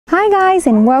Hi guys,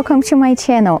 and welcome to my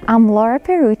channel. I'm Laura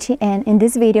Perucci, and in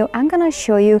this video I'm gonna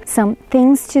show you some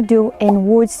things to do in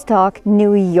Woodstock,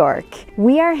 New York.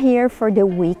 We are here for the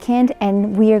weekend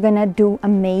and we are gonna do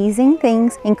amazing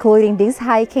things, including this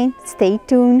hiking. Stay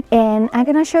tuned, and I'm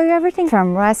gonna show you everything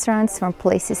from restaurants, from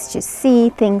places to see,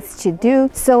 things to do.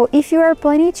 So if you are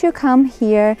planning to come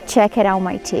here, check out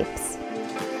my tips.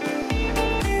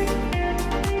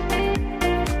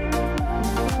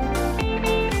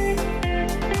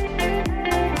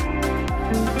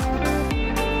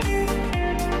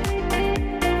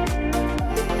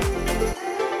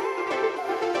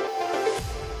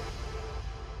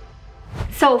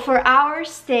 So for our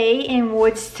stay in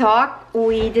Woodstock,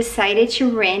 we decided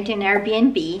to rent an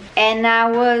Airbnb, and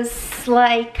I was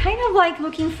like kind of like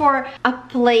looking for a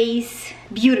place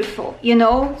beautiful, you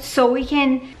know, so we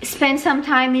can spend some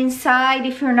time inside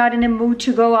if you're not in the mood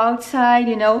to go outside,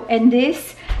 you know. And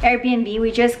this Airbnb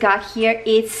we just got here,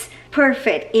 it's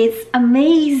perfect, it's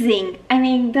amazing. I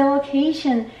mean, the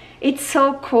location, it's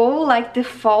so cool, like the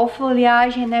fall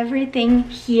foliage and everything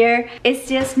here. It's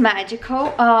just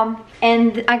magical.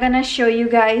 And I'm gonna show you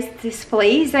guys this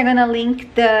place. I'm gonna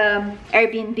link the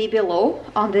Airbnb below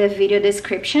on the video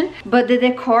description. But the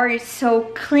decor is so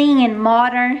clean and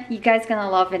modern. You guys gonna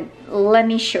love it. Let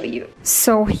me show you.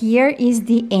 So here is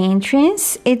the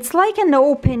entrance. It's like an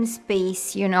open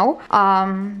space, you know.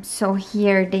 So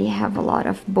here they have a lot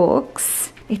of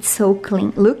books. It's so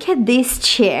clean. Look at this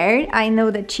chair. I know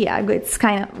that Tiago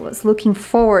was looking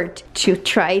forward to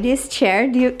try this chair.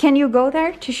 Can you go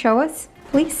there to show us,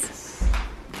 please?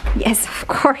 Yes, of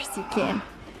course you can.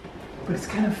 But it's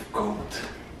kind of cold.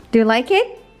 Do you like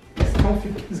it? It's comfy.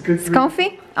 It's good. It's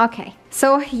comfy? Okay.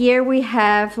 So here we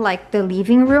have like the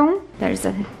living room. There's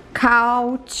a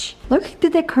couch. Look at the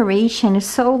decoration. It's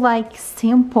so like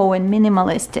simple and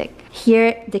minimalistic.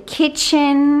 Here the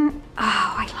kitchen.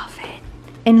 Oh, I love it.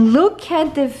 And look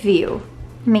at the view.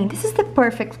 I mean, this is the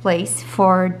perfect place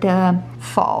for the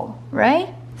fall, right?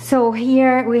 So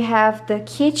here we have the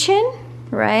kitchen,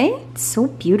 right? It's so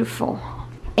beautiful.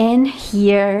 And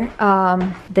here,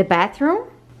 the bathroom.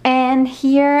 And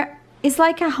here is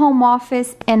like a home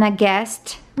office and a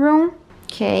guest room.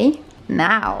 Okay,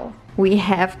 now we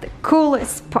have the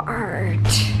coolest part,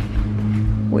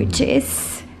 which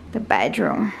is the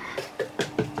bedroom.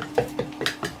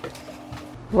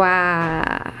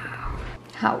 Wow,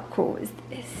 how cool is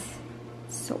this?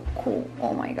 So cool.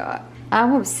 Oh my god,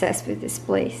 I'm obsessed with this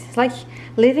place. It's like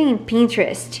living in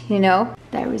Pinterest, you know.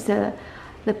 There is the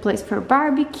place for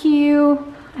barbecue.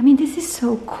 I mean, this is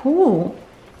so cool.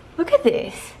 Look at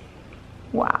this.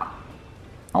 Wow.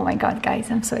 Oh my god,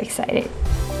 guys, I'm so excited.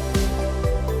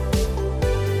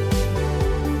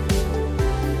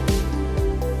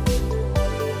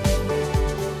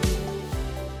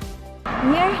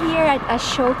 We are here at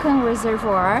Ashokan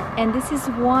Reservoir, and this is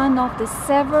one of the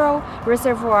several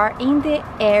reservoirs in the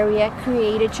area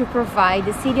created to provide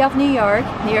the city of New York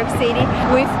City,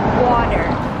 with water.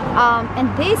 And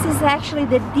this is actually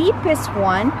the deepest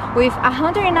one with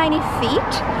 190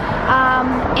 feet,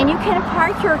 and you can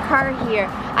park your car here.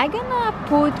 I'm gonna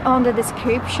put on the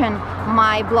description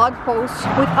my blog post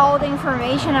with all the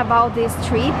information about this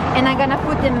trip, and I'm gonna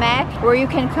put the map where you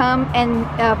can come and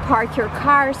park your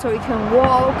car so you can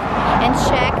walk and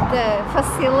check the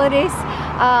facilities.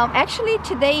 Actually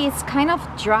today it's kind of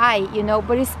dry, you know,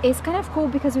 but it's kind of cool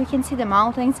because we can see the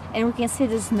mountains and we can see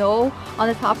the snow on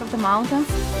the top of the mountains.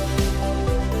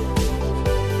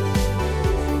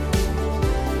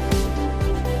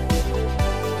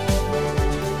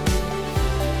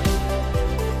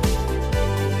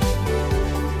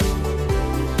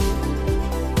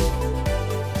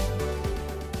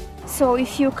 So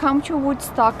if you come to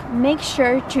Woodstock, make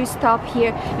sure to stop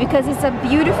here because it's a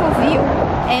beautiful view,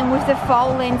 and with the fall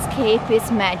landscape, it's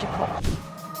magical.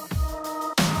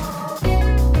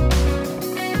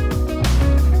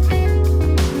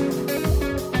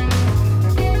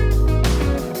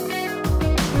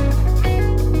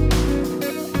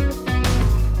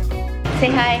 Say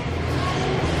hi.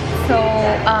 So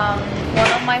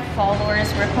one of my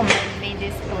followers recommended me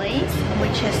this place,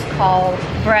 which is called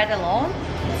Bread Alone.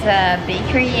 It's a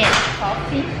bakery and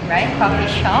coffee, right?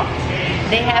 Coffee shop.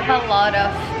 They have a lot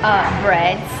of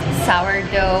breads,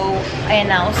 sourdough,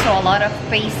 and also a lot of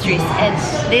pastries. And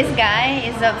this guy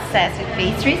is obsessed with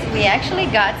pastries. We actually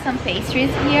got some pastries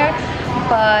here,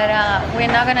 but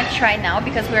we're not gonna try now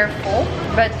because we're full.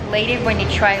 But later when you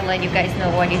try, I'll let you guys know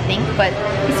what you think. But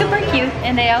it's super cute,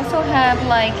 and they also have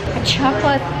like a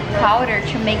chocolate powder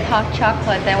to make hot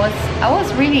chocolate. I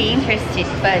was really interested,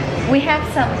 but we have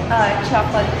some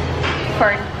chocolate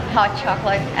for hot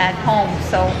chocolate at home,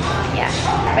 so yeah.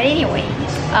 But anyway,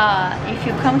 if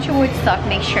you come to Woodstock,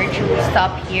 make sure to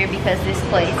stop here because this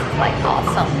place is like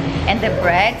awesome. And the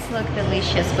breads look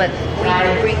delicious, but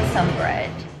we bring some bread.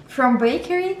 From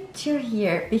bakery to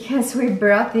here, because we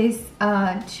brought this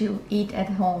to eat at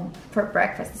home for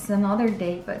breakfast. It's another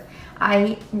day, but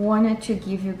I wanted to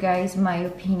give you guys my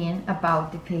opinion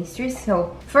about the pastries.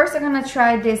 So first I'm gonna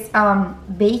try this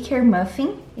baker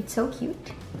muffin. It's so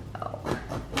cute. Oh,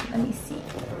 let me see.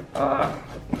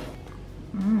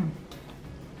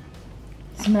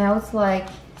 Smells like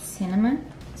cinnamon.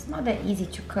 It's not that easy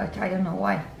to cut, I don't know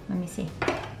why. Let me see.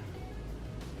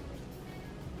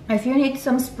 If you need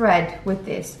some spread with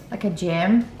this, like a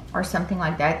jam or something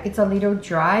like that, it's a little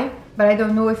dry, but I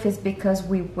don't know if it's because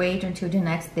we wait until the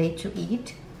next day to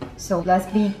eat. So let's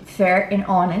be fair and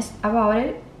honest about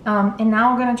it. And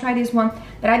now I'm gonna try this one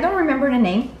that I don't remember the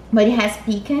name, but it has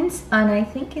pecans and I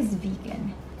think it's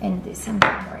vegan. And this I'm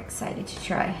more excited to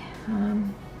try.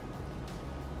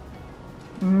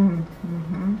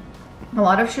 A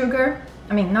lot of sugar.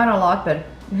 I mean, not a lot, but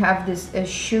you have this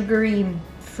sugary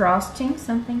frosting,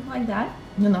 something like that.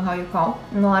 I don't know how you call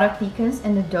it. And a lot of pecans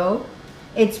and the dough.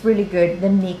 It's really good, the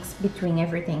mix between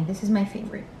everything. This is my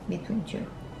favorite between two.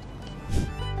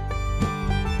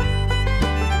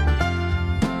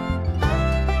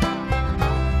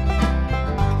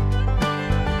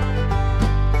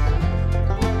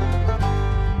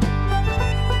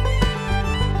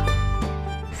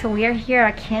 So we are here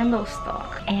at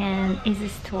Candlestock, and it's a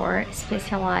store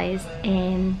specialized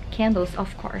in candles,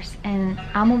 of course, and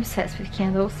I'm obsessed with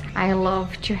candles. I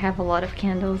love to have a lot of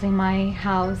candles in my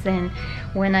house, and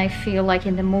when I feel like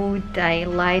in the mood, I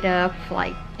light up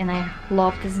and I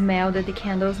love the smell that the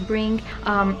candles bring.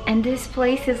 And this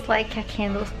place is like a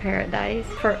candles paradise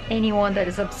for anyone that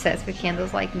is obsessed with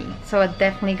candles like me. So I'm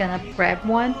definitely gonna grab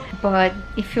one. But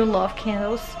if you love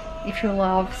candles, if you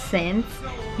love scents,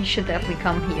 you should definitely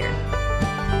come here.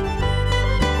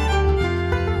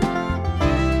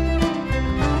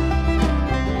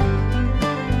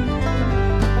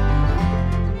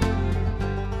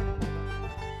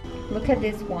 Look at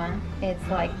this one. It's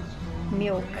like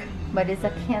milk, but it's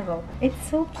a candle. It's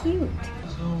so cute.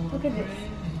 Look at this.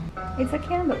 It's a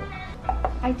candle.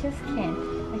 I just can't.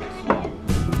 I can't.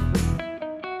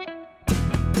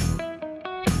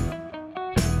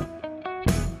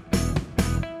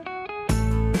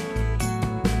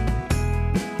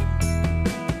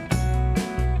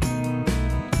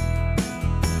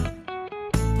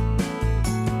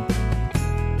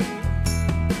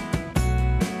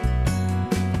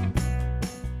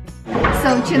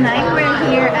 So tonight we're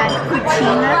here at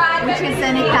Cucina, which is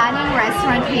an Italian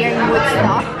restaurant here in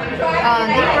Woodstock.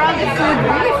 They brought the food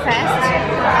really fast.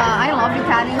 I love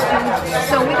Italian food.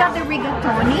 So we got the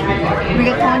rigatoni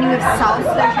with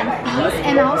sausage and peas,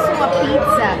 and also a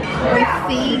pizza with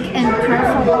fig and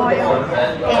truffle oil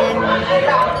and,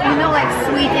 you know, like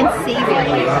sweet and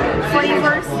savory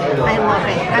flavors. I love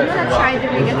it. I'm gonna try the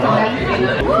rigatoni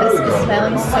because it's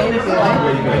smelling so good.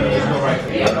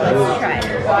 Let's try it.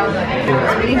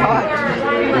 It's really hot.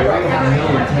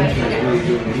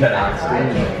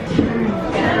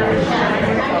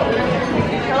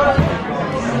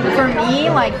 For me,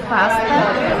 like pasta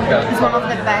is one of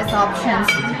the best options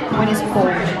when it's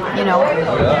cold, you know.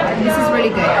 This is really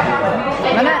good.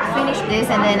 I'm gonna finish this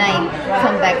and then I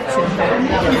come back to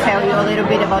tell you a little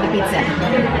bit about the pizza.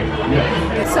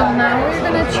 So now we're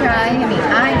gonna try, I'm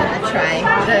gonna try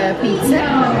the pizza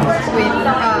with,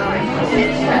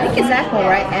 I think it's apple,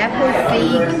 right? Apple,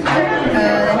 fig,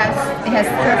 it has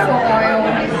truffle oil,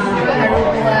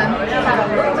 arugula.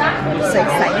 So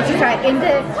excited to try. In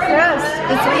the crust,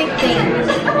 it's really thin,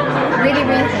 really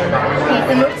thin.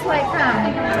 It looks like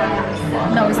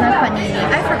no, it's not panini.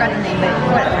 I forgot the name, but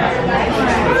whatever.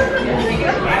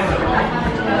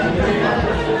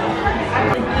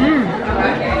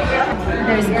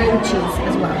 There's blue cheese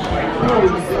as well.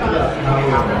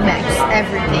 Max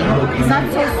everything. It's not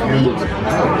so sweet.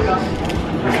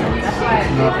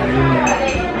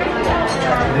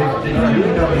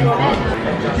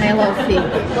 I love fig.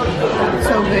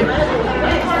 So good.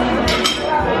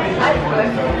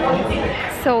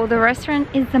 So the restaurant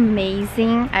is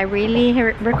amazing. I really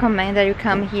recommend that you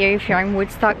come here if you're in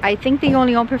Woodstock. I think they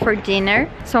only open for dinner,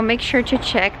 so make sure to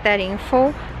check that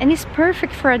info. And it's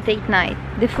perfect for a date night.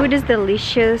 The food is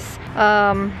delicious.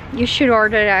 You should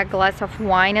order a glass of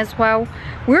wine as well.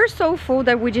 We're so full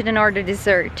that we didn't order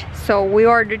dessert, so we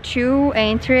ordered 2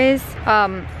 entrees,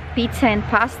 pizza and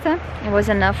pasta. It was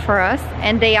enough for us.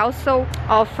 And they also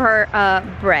offer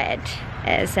bread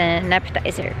as an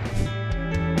appetizer.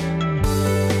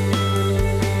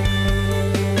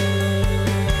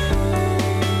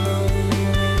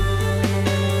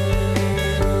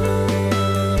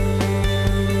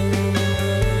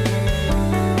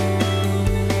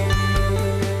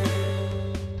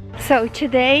 So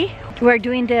today we're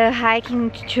doing the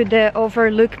hiking to the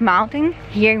Overlook Mountain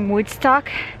here in Woodstock.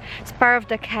 It's part of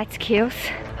the Catskills.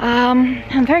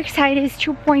 I'm very excited. It's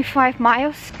 2.5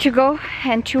 miles to go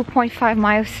and 2.5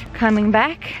 miles coming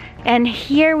back. And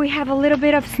here we have a little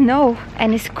bit of snow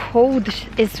and it's cold.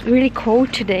 It's really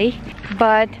cold today,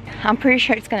 but I'm pretty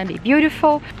sure it's gonna be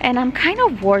beautiful. And I'm kind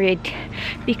of worried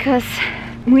because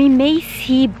we may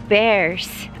see bears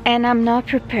and I'm not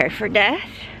prepared for that.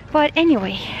 But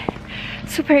anyway,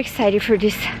 super excited for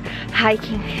this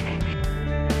hiking.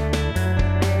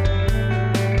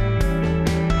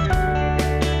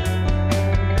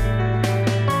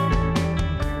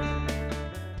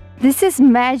 This is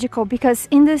magical because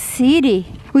in the city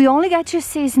we only get to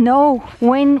see snow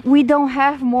when we don't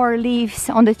have more leaves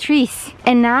on the trees.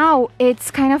 And now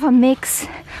it's kind of a mix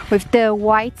with the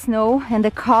white snow and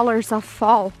the colors of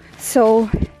fall. So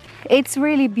it's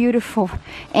really beautiful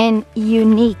and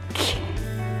unique.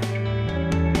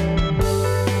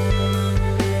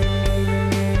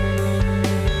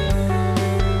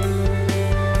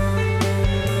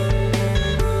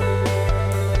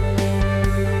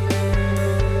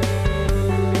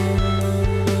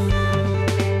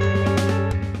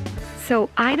 So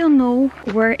I don't know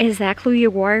where exactly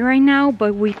you are right now,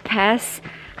 but we passed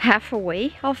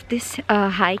halfway of this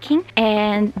hiking,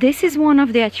 and this is one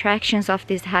of the attractions of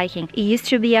this hiking. It used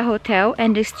to be a hotel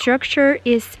and the structure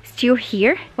is still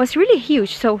here. It was really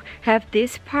huge, so have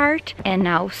this part and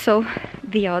also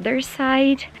the other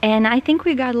side. And I think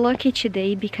we got lucky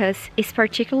today because it's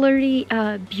particularly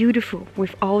beautiful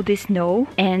with all the snow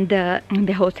and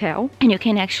the hotel, and you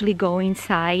can actually go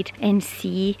inside and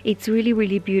see. It's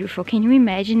really beautiful. Can you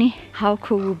imagine how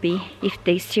cool it would be if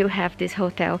they still have this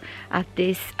hotel at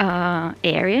this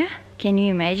area? Can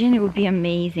you imagine? It would be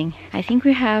amazing. I think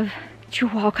we have to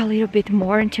walk a little bit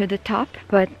more into the top,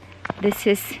 but this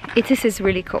is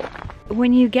really cool.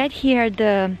 When you get here,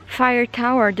 the fire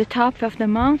tower, the top of the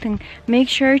mountain, make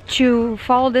sure to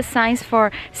follow the signs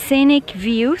for scenic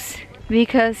views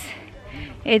because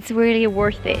it's really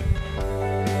worth it.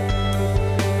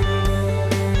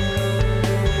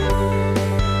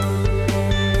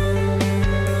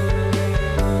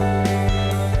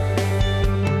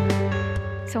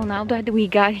 So now that we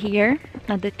got here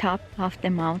at the top of the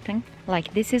mountain,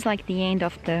 like this is like the end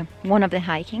of one of the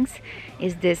hikings,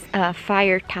 is this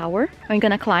fire tower. I'm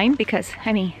gonna climb because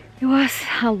I mean it was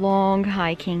a long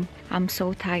hiking. I'm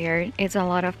so tired. It's a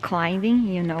lot of climbing,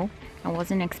 you know. I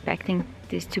wasn't expecting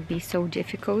this to be so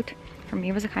difficult. For me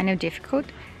it was kind of difficult,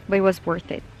 but it was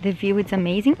worth it. The view is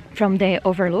amazing from the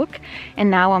overlook, and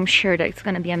now I'm sure that it's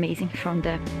gonna be amazing from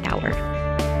the tower.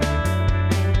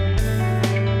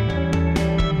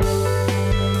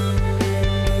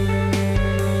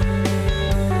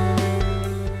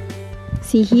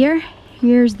 See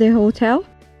here's the hotel.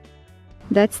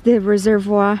 That's the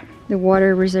reservoir, the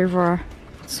water reservoir.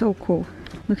 So cool.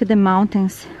 Look at the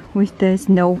mountains with the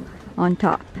snow on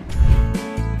top.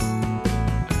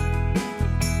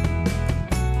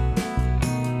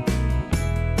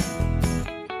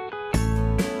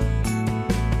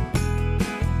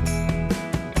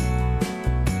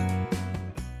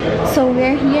 So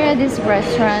we're here at this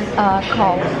restaurant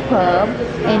called Pub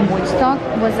in Woodstock.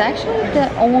 It was actually the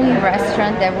only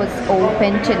restaurant that was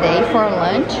open today for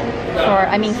lunch,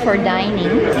 for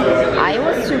dining. I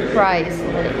was surprised.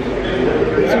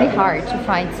 It's really hard to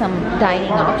find some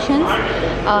dining options.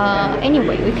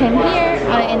 Anyway, we came here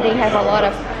and they have a lot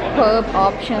of pub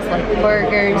options like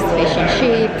burgers, fish and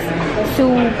chips,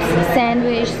 soups,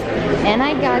 sandwich, and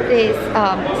I got this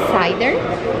cider,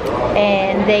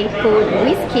 and they put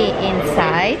whiskey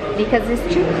inside because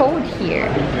it's too cold here,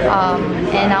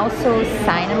 and also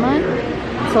cinnamon.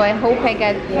 So I hope I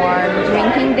get warm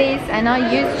drinking this. I'm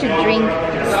not used to drink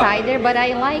cider, but I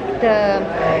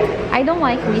don't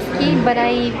like whiskey, but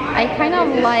I kind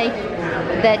of like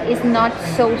that it's not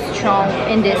so strong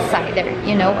in this cider,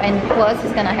 you know, and plus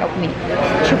it's gonna help me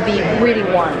to be really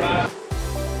warm.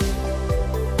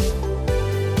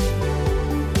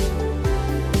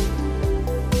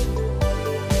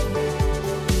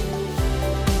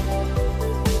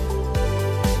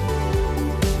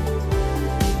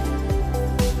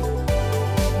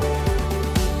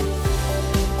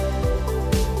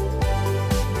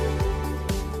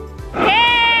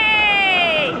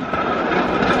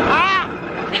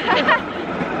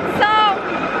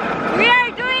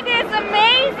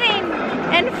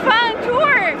 and fun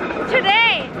tour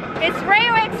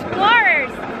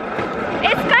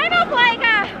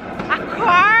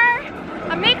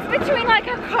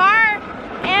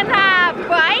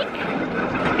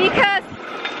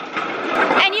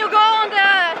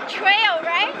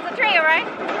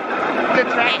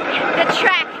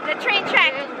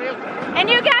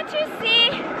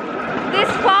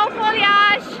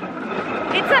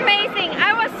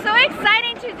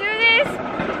exciting to do this,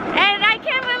 and I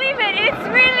can't believe it. It's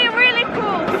really, really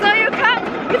cool. So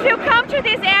if you come to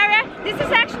this area, this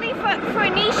is actually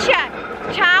Phoenicia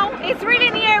town. It's really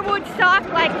near Woodstock,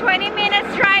 like 20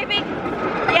 minutes driving.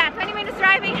 Yeah, 20 minutes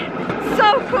driving.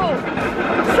 So cool.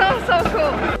 So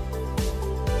cool.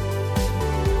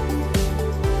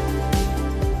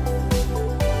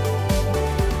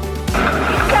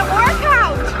 It's a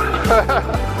workout.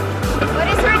 But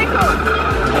it's really cool.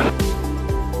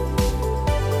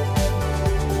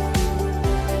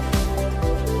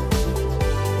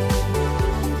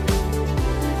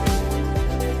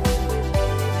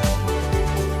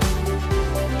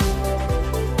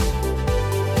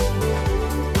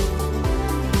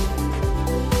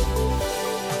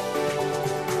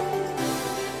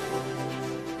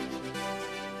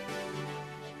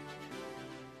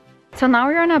 So now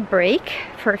we're on a break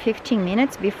for 15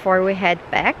 minutes before we head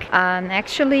back.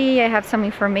 Actually, I have some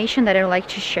information that I'd like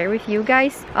to share with you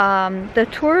guys. The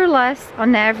tour lasts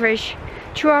on average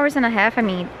 2 hours and a half. I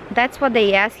mean, that's what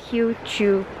they ask you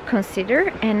to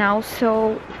consider, and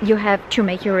also you have to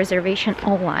make your reservation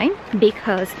online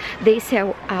because they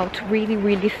sell out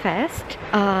really fast.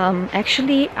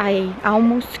 Actually, I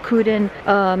almost couldn't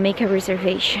make a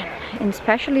reservation, and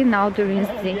especially now during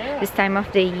this time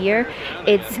of the year,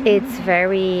 it's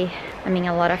very, I mean,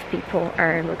 a lot of people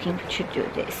are looking to do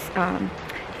this.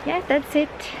 Yeah, that's it.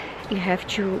 You have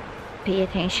to pay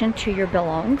attention to your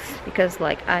belongings because,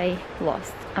 like, I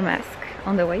lost a mask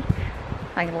on the way.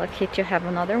 I'm lucky to have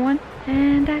another one,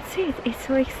 and that's it. It's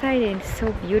so exciting. It's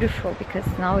so beautiful because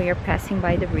now you're passing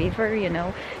by the river, you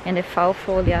know, and the fall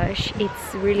foliage.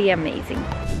 It's really amazing.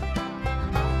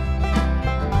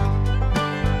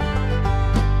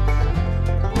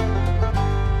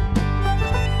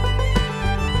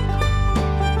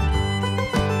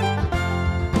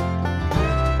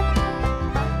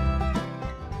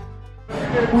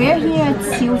 We're here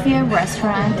at Sylvia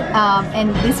restaurant,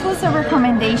 and this was a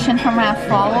recommendation from a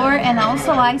follower, and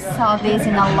also I saw this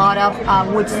in a lot of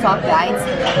Woodstock guides.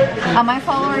 My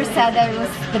follower said that it was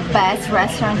the best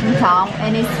restaurant in town,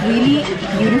 and it's really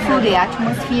beautiful, the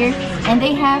atmosphere, and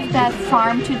they have that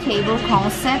farm to table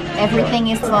concept. Everything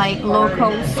is like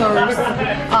local source,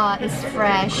 it's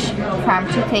fresh, farm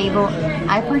to table.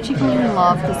 I particularly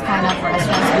love this kind of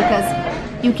restaurants because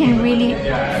you can really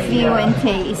feel and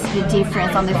taste the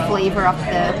difference on the flavor of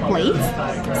the plates.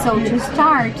 So to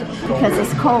start, because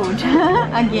it's cold,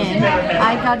 again,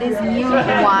 I got this new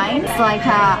wine. It's like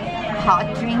a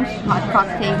hot drink, hot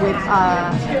cocktail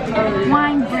with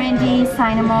wine, brandy,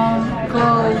 cinnamon,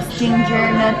 cloves,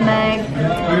 ginger, nutmeg.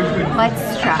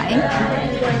 Let's try.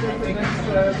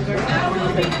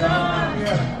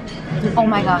 Oh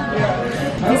my god,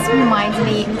 this reminds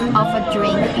me of a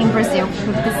drink in Brazil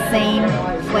with the same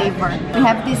flavor. We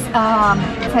have these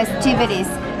festivities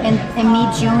in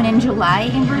mid-June and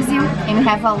July in Brazil, and we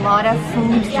have a lot of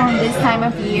food from this time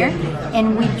of year,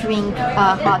 and we drink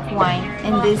hot wine,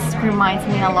 and this reminds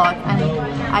me a lot. And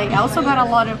I also got a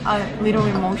lot of little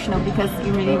emotional because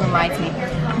it really reminds me.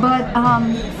 But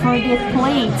for the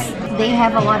plates, they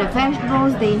have a lot of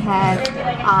vegetables, they have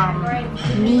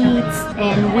meats,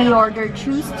 and we ordered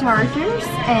 2 starters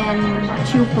and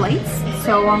 2 plates.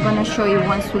 So I'm gonna show you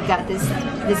once we got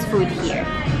this food here.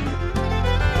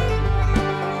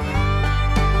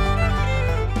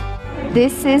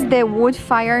 This is the wood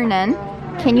fire naan.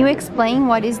 Can you explain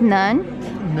what is naan?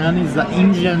 Naan is the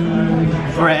Indian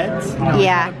bread. No,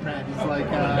 yeah. It's not a bread. It's like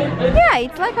a... Yeah,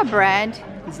 it's like a bread.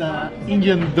 It's an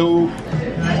Indian dough.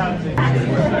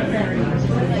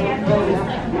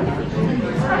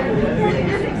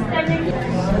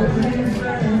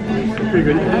 Pretty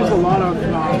good. It has a lot of,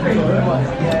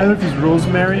 I don't know if it's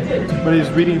rosemary, but it's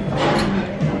really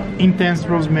intense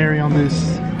rosemary on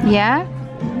this. Yeah?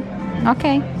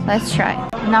 Okay, let's try.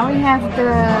 Now we have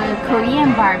the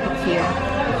Korean barbecue.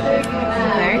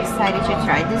 I'm very excited to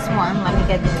try this one. Let me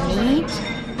get the meat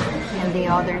and the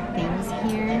other things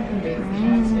here.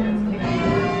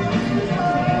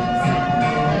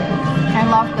 I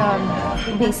love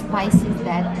the spices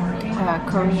that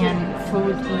Korean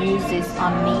food uses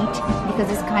on meat because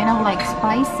it's kind of like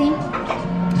spicy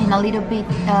and a little bit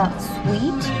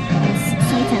sweet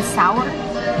and sour.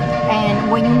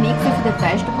 And when you mix it with the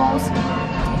vegetables,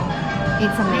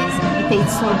 it's amazing. It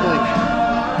tastes so good.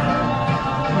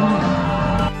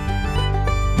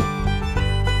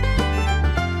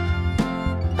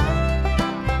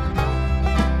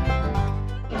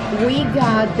 We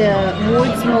got the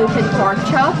wood smoked pork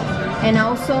chop and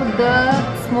also the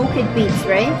smoked beets,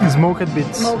 right? Smoked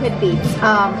beets. Smoked beets.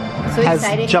 So has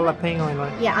excited. Jalapeno in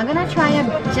it. Yeah, I'm gonna try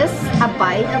just a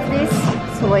bite of this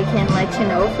so I can let you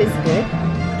know if it's good.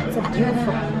 It's a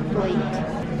beautiful plate.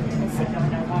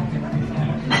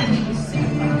 Let me see.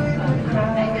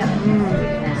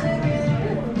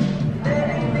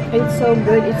 It's so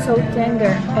good, it's so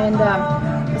tender, and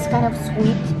it's kind of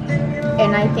sweet,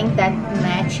 and I think that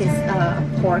matches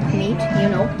pork meat, you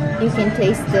know. You can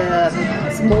taste the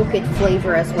smoked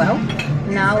flavor as well.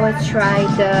 Now let's try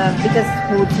because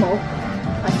it's wood smoke,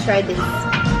 let's try this.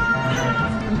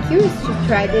 I'm curious to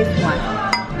try this one.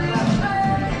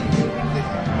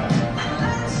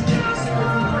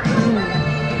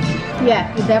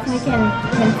 Yeah, you definitely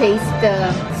can taste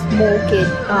the smoked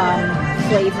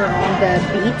flavor on the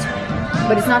beet,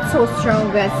 but it's not so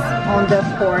strong as on the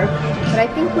pork. But I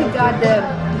think we got the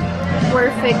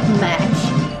perfect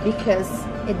match because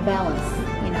it balanced,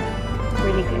 you know,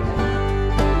 really good.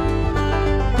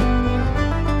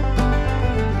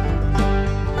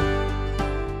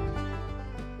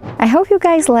 I hope you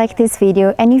guys like this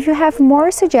video, and if you have more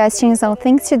suggestions on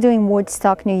things to do in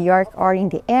Woodstock, New York or in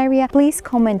the area, please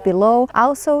comment below.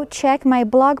 Also check my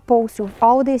blog post with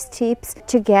all these tips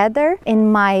together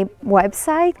in my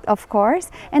website, of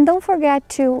course, and don't forget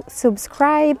to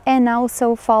subscribe and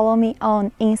also follow me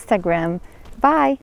on Instagram. Bye!